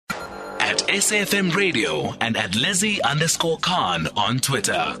at SAFM Radio and at Lizzie_Khan on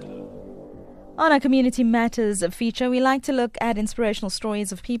Twitter. On our Community Matters feature, we like to look at inspirational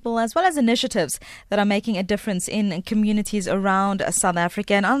stories of people as well as initiatives that are making a difference in communities around South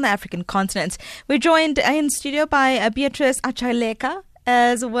Africa and on the African continent. We're joined in studio by Beatrice, Achaleke,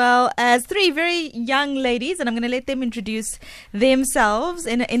 as well as three very young ladies, and I'm going to let them introduce themselves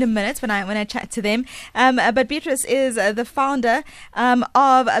in a minute when I chat to them. But Beatrice is the founder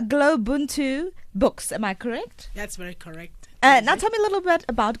of Globuntu Books. Am I correct? That's very correct. Now tell me a little bit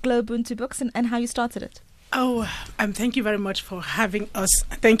about Globuntu Books and how you started it. Thank you very much for having us.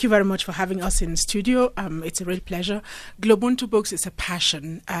 Thank you very much for having us in studio. It's a real pleasure. Globuntu Books is a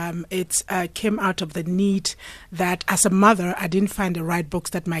passion. It came out of the need that as a mother, I didn't find the right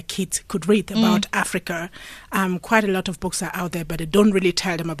books that my kids could read about Africa. Quite a lot of books are out there, but they don't really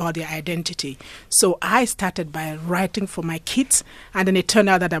tell them about their identity. So I started by writing for my kids, and then it turned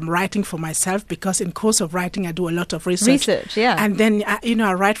out that I'm writing for myself because in course of writing, I do a lot of research. Yeah. And then,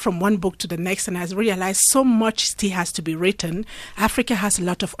 I write from one book to the next, and I realized so much still has to be written. Africa has a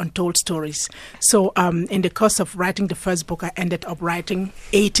lot of untold stories. So in the course of writing the first book, I ended up writing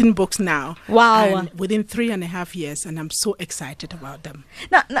 18 books now. Wow. And within 3.5 years, and I'm so excited about them.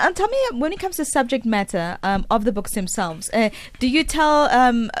 Now tell me, when it comes to subject matter of the books themselves, do you tell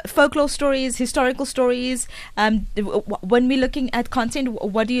folklore stories, historical stories? When we're looking at content,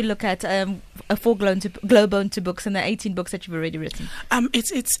 what do you look at for Globuntu Books and the 18 books that you've already written?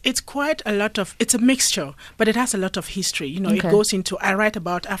 It's quite a lot of, it's a mixture, but it has a lot of history. Okay. It goes into, I write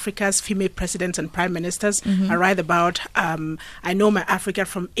about Africa's female presidents and prime ministers. I write about, I know my Africa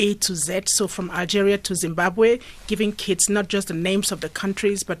from A to Z, so from Algeria to Zimbabwe, giving kids not just the names of the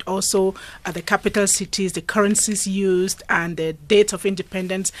countries, but also the capital cities, the currencies used, and the dates of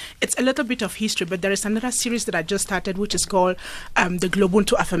independence. It's a little bit of history, but there is another series that I just started, which is called the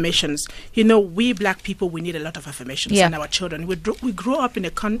Globuntu Affirmations. We black people, we need a lot of affirmations in our children. We grow up in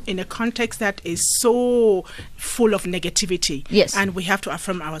a context that is so full of negativity. Yes. And we have to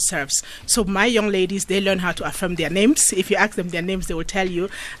affirm ourselves. So my young ladies, they learn how to affirm their names. If you ask them their names, they will tell you.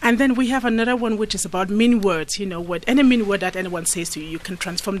 And then we have another one which is about mean words. Any mean word that anyone says to you, you can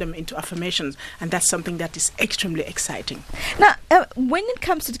transform them into affirmations. And that's something that is extremely exciting. Now, when it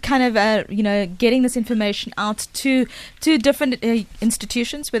comes to kind of, getting this information out to different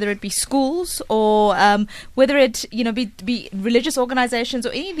institutions, whether it be schools or whether it, be religious organizations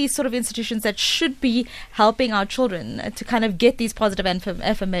or any of these sort of institutions that should be helping our children to kind of get these positive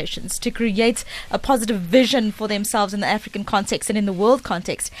affirmations, to create a positive vision for themselves in the African context and in the world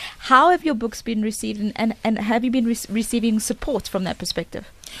context. How have your books been received and have you been receiving support from that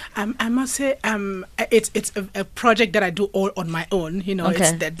perspective? I must say it's a project that I do all on my own.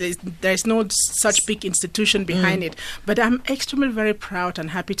 Okay. There's no such big institution behind it. But I'm extremely very proud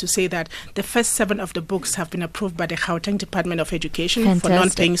and happy to say that the first 7 of the books have been approved by the Gauteng Department of Education. Fantastic. For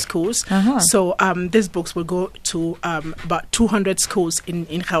non-paying schools. So these books will go to about 200 schools in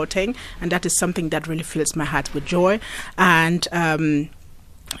Gauteng, and that is something that really fills my heart with joy and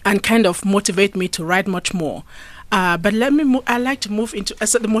kind of motivate me to write much more. But I like to move into,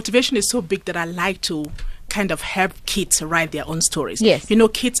 so the motivation is so big that I like to kind of help kids write their own stories. Yes.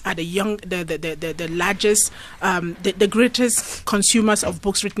 Kids are the largest, the greatest consumers of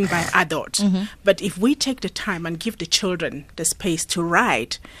books written by adults. But if we take the time and give the children the space to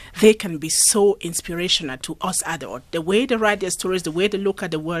write, they can be so inspirational to us adults. The way they write their stories, the way they look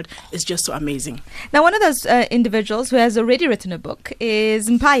at the world is just so amazing. Now, one of those individuals who has already written a book is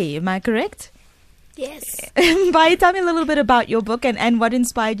Mpai, am I correct? Yes. Mpai, tell me a little bit about your book and what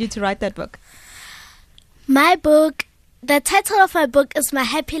inspired you to write that book. My book, the title of my book is My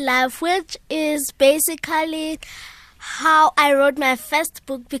Happy Life, which is basically how I wrote my first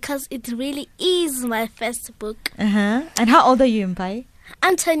book because it really is my first book. And how old are you, Mpai?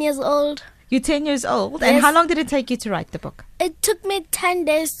 I'm 10 years old. You're 10 years old? Yes. And how long did it take you to write the book? It took me 10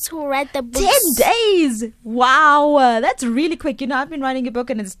 days to write the book. 10 days? Wow, that's really quick. I've been writing a book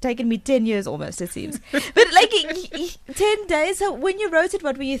and it's taken me 10 years almost, it seems. But 10 days, so when you wrote it,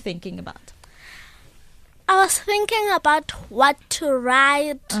 what were you thinking about? I was thinking about what to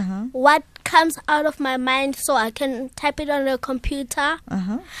write, what comes out of my mind so I can type it on the computer.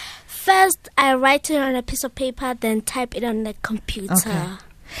 First, I write it on a piece of paper, then type it on the computer. Okay.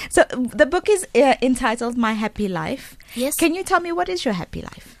 So the book is entitled My Happy Life. Yes. Can you tell me what is your happy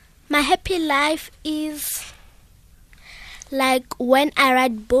life? My happy life is like when I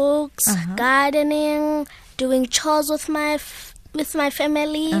write books, gardening, doing chores with my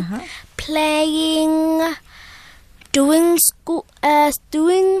family, playing, doing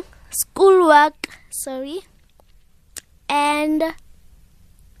schoolwork, and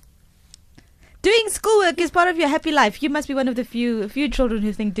Doing schoolwork is part of your happy life. You must be one of the few children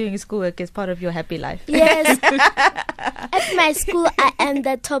who think doing schoolwork is part of your happy life. Yes. At my school, I am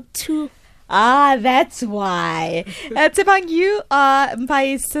the top 2. Ah, that's why. Tebang, you are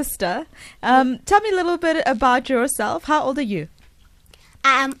Mpai's sister. Tell me a little bit about yourself. How old are you?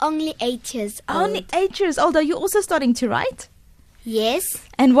 I am only 8 years old. Only 8 years old. Are you also starting to write? Yes.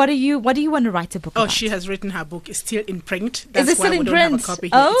 And what do you want to write a book about? Oh, she has written her book. It's still in print. Is it still in print? Have a copy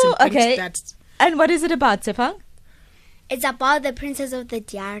here. Oh, It's in print. okay. And what is it about, Tebang? It's about the princess of the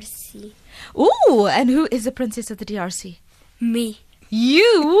DRC. Ooh, and who is the princess of the DRC? Me.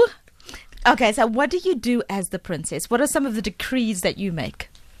 You? Okay, so what do you do as the princess? What are some of the decrees that you make?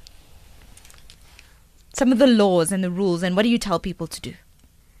 Some of the laws and the rules, and what do you tell people to do?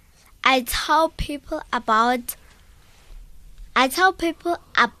 I tell people about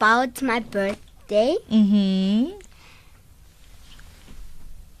my birthday. Mm-hmm.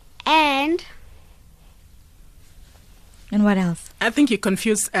 And what else? I think you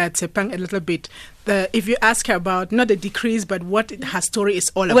confuse Tsepang a little bit. If you ask her about not the decrees, but what her story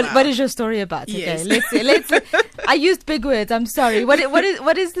is all about. What is your story about? Yes. Okay, let's. I used big words. I'm sorry. What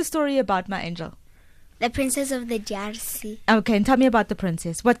is the story about, my angel? The princess of the DRC. Okay, and tell me about the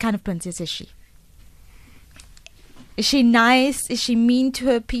princess. What kind of princess is she? Is she nice? Is she mean to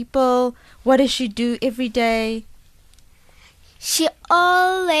her people? What does she do every day? She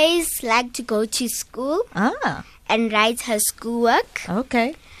always liked to go to school. And write her schoolwork.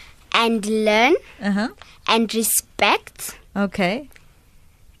 Okay. And learn. Uh-huh. And respect. Okay.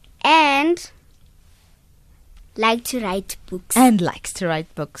 And like to write books. And likes to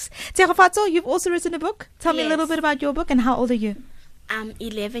write books. Tsegofatso, you've also written a book. Tell me a little bit about your book and how old are you? I'm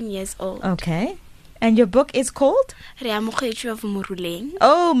 11 years old. Okay. And your book is called? Riamogetswe of Muruleng.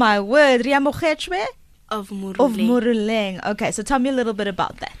 Oh my word. Riamogetswe? Of Muruleng. Of Muruleng. Okay, so tell me a little bit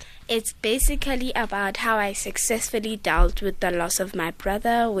about that. It's basically about how I successfully dealt with the loss of my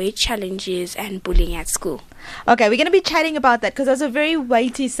brother, weight challenges, and bullying at school. Okay, we're going to be chatting about that because those are very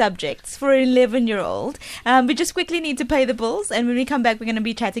weighty subjects for an 11-year-old. We just quickly need to pay the bills, and when we come back, we're going to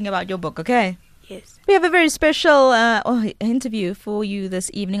be chatting about your book, okay? Yes. We have a very special interview for you this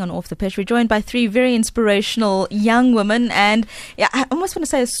evening on Off the Pitch. We're joined by 3 very inspirational young women, and I almost want to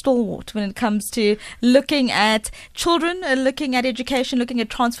say a stalwart when it comes to looking at children, looking at education, looking at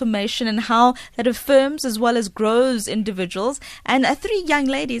transformation and how that affirms as well as grows individuals. And 3 young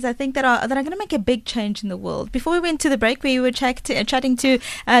ladies, I think, that are going to make a big change in the world. Before we went to the break, we were chatting to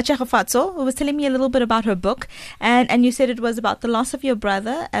Tsegofatso, who was telling me a little bit about her book, and you said it was about the loss of your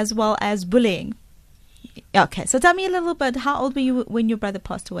brother as well as bullying. Okay, so tell me a little bit, how old were you when your brother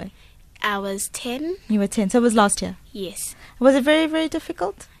passed away? I was 10. You were 10, so it was last year? Yes. Was it very, very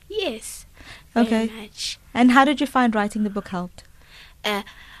difficult? Yes. Okay. Very much. And how did you find writing the book helped?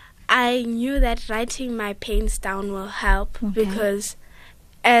 I knew that writing my pains down will help because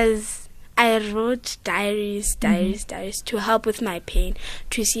as I wrote diaries to help with my pain,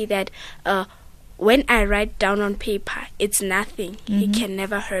 to see that when I write down on paper, it's nothing. It can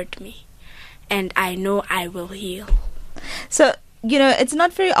never hurt me. And I know I will heal. So, it's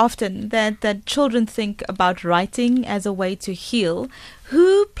not very often that children think about writing as a way to heal.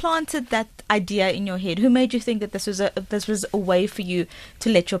 Who planted that idea in your head? Who made you think that this was a way for you to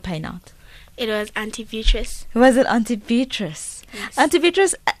let your pain out? It was Auntie Beatrice. Was it Auntie Beatrice? Yes. Auntie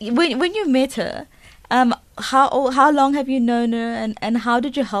Beatrice, when you met her, how long have you known her, and how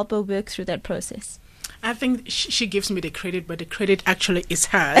did you help her work through that process? I think she gives me the credit, but the credit actually is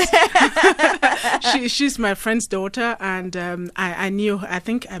hers. She's my friend's daughter, and I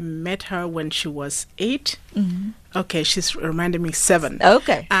think I met her when she was 8. Mm-hmm. Okay, she's reminding me 7.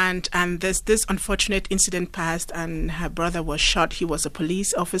 Okay. And this unfortunate incident passed, and her brother was shot. He was a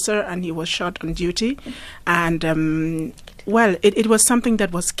police officer, and he was shot on duty. And it was something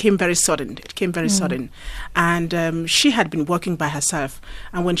that came very sudden. It came very sudden, and she had been working by herself.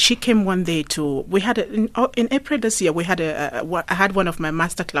 And when she came one day we had in April this year, I had one of my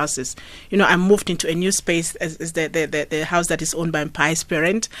master classes. I moved into a new space as the house that is owned by Mpai's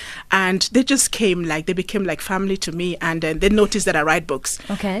parent, and they just they became like family to me. And then they noticed that I write books.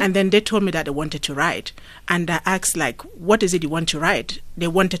 Okay. And then they told me that they wanted to write, and I asked what is it you want to write? They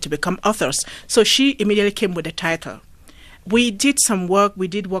wanted to become authors. So she immediately came with the title. We did some work. We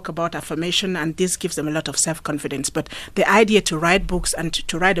did work about affirmation, and this gives them a lot of self-confidence. But the idea to write books and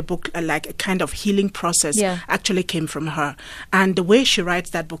to write a book like a kind of healing process actually came from her. And the way she writes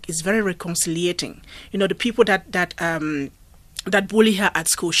that book is very reconciliating. The people that that bully her at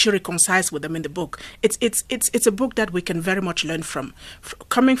school, she reconciles with them in the book. It's a book that we can very much learn from.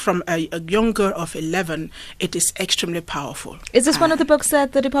 Coming from a young girl of 11, it is extremely powerful. Is this one of the books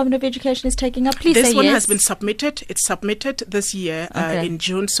that the Department of Education is taking up? Please say yes. This one has been submitted. It's submitted this year in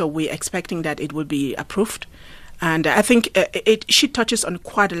June, so we're expecting that it will be approved. And I think she touches on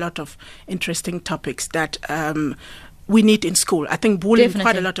quite a lot of interesting topics that we need in school. I think bullying,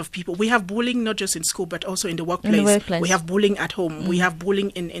 quite a lot of people. We have bullying not just in school, but also in the workplace. We have bullying at home. We have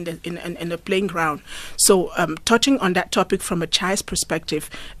bullying in the playing ground. So touching on that topic from a child's perspective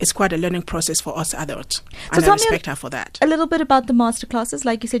is quite a learning process for us adults. So and I respect her for that. A little bit about the masterclasses.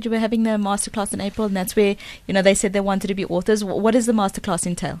 Like you said, you were having the masterclass in April, and that's where they said they wanted to be authors. What does the masterclass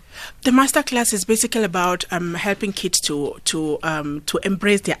entail? The masterclass is basically about helping kids to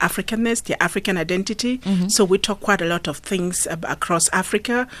embrace their Africanness, their African identity. So we talk quite a lot of things across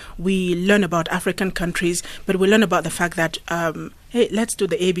Africa. We learn about African countries, but we learn about the fact that hey, let's do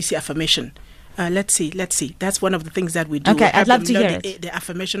the ABC affirmation. Let's see. That's one of the things that we do. Okay, I'd love to hear it. The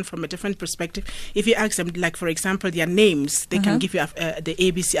affirmation from a different perspective. If you ask them, like for example, their names, they can give you the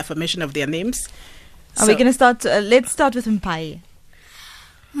ABC affirmation of their names. Are we going to start? Let's start with Mpai.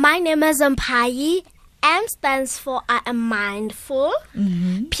 My name is Mpai. M stands for I am mindful.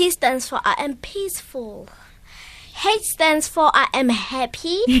 P stands for I am peaceful. H stands for I am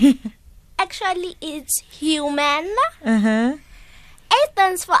happy. Actually, it's human. A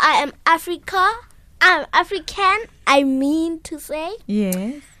stands for I am Africa. I'm African, I mean to say.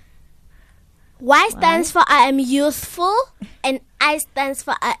 Yes. Y stands for I am youthful. And I stands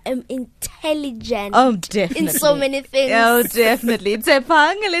for I am intelligent. Oh, definitely. In so many things. Oh, definitely.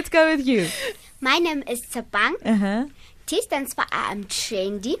 Tsepang, let's go with you. My name is Tsepang. T stands for I am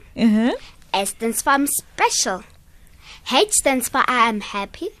trendy. S stands for I'm special. H stands for I am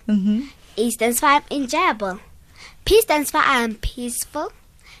happy. E stands for I am enjoyable. P stands for I am peaceful.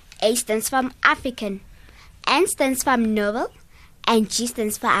 A stands for I'm African. N stands for I'm noble. And G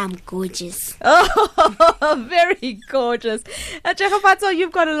stands for I'm gorgeous. Oh, very gorgeous. Chekafatso,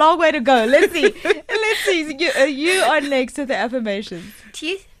 you've got a long way to go. Let's see. You are next to the affirmations.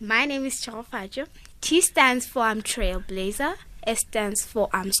 My name is Chekafatso. T stands for I'm trailblazer. S stands for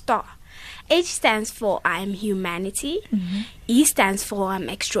I'm star. H stands for I'm humanity. E stands for I'm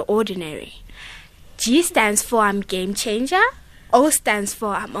extraordinary. G stands for I'm game changer. O stands for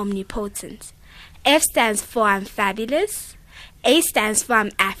I'm omnipotent. F stands for I'm fabulous. A stands for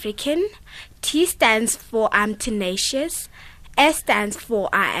I'm African. T stands for I'm tenacious. S stands for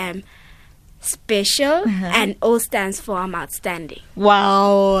I am special. And O stands for I'm outstanding.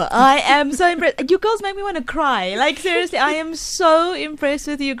 Wow, I am so impressed. You girls make me want to cry. Like, seriously, I am so impressed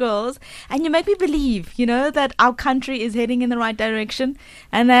with you girls. And you make me believe, that our country is heading in the right direction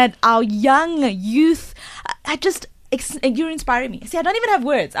and that our young youth, you're inspiring me. See, I don't even have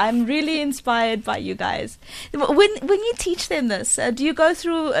words. I'm really inspired by you guys. When you teach them this, do you go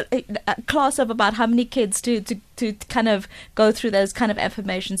through a class of about how many kids to kind of go through those kind of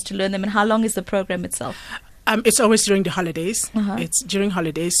affirmations to learn them, and how long is the program itself? It's always during the holidays. It's during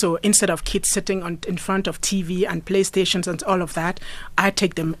holidays. So instead of kids sitting in front of TV and PlayStations and all of that, I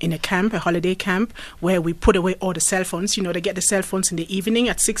take them in a holiday camp, where we put away all the cell phones. They get the cell phones in the evening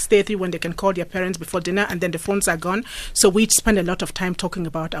at 6:30 when they can call their parents before dinner, and then the phones are gone. So we spend a lot of time talking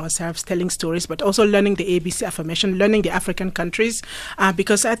about ourselves, telling stories, but also learning the ABC affirmation, learning the African countries,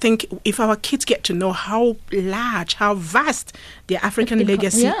 because I think if our kids get to know how large, how vast their African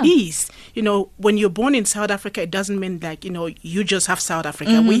legacy is, when you're born in South Africa, it doesn't mean like, you just have South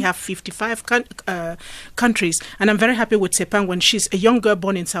Africa. We have 55 countries. And I'm very happy with Tsepang when she's a young girl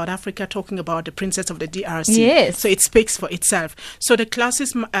born in South Africa talking about the princess of the DRC. Yes. So it speaks for itself. So the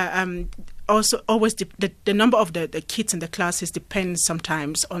classes also always the number of the kids in the classes depends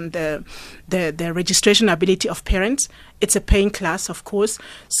sometimes on the registration ability of parents. It's a paying class, of course.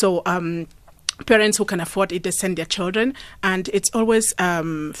 So parents who can afford it, they send their children, and it's always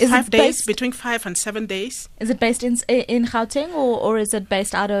 5 days, between 5 and 7 days. Is it based in Gauteng, or is it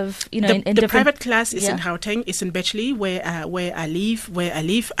based out of in the different? Private class is in Gauteng, it's in Beatrice, where I live,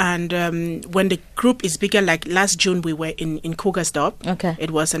 and when the group is bigger, like last June we were in Krugersdorp. Okay, it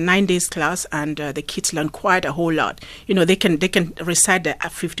was a 9 days class, and the kids learn quite a whole lot. They can recite the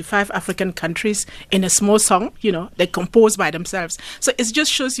 55 African countries in a small song. They compose by themselves. So it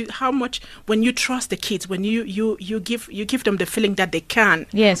just shows you how much when you you trust the kids, when you give them the feeling that they can,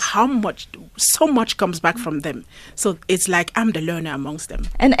 yes, so much comes back from them. So it's like I'm the learner amongst them.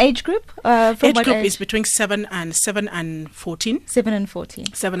 An age group? Age group is between 7 and 14. 7 and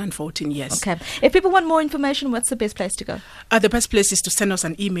 14. 7 and 14, yes. Okay. If people want more information, what's the best place to go? The best place is to send us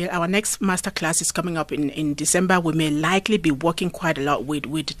an email. Our next masterclass is coming up in December. We may likely be working quite a lot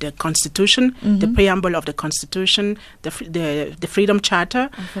with the Constitution, the preamble of the Constitution, the Freedom Charter.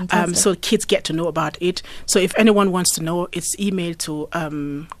 Oh, so kids get to know about it. So if anyone wants to know, it's email to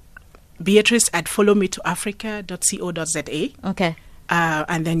Beatrice at followmetoafrica.co.za. Okay.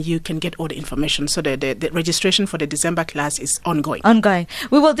 And then you can get all the information. So the registration for the December class is ongoing.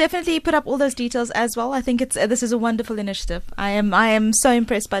 We will definitely put up all those details as well. I think this is a wonderful initiative. I am so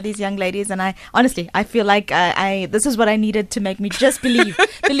impressed by these young ladies, and I feel like this is what I needed to make me just believe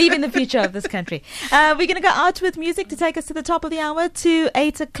in the future of this country. We're going to go out with music to take us to the top of the hour to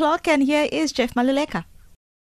 8 o'clock, and here is Jeff Maluleka.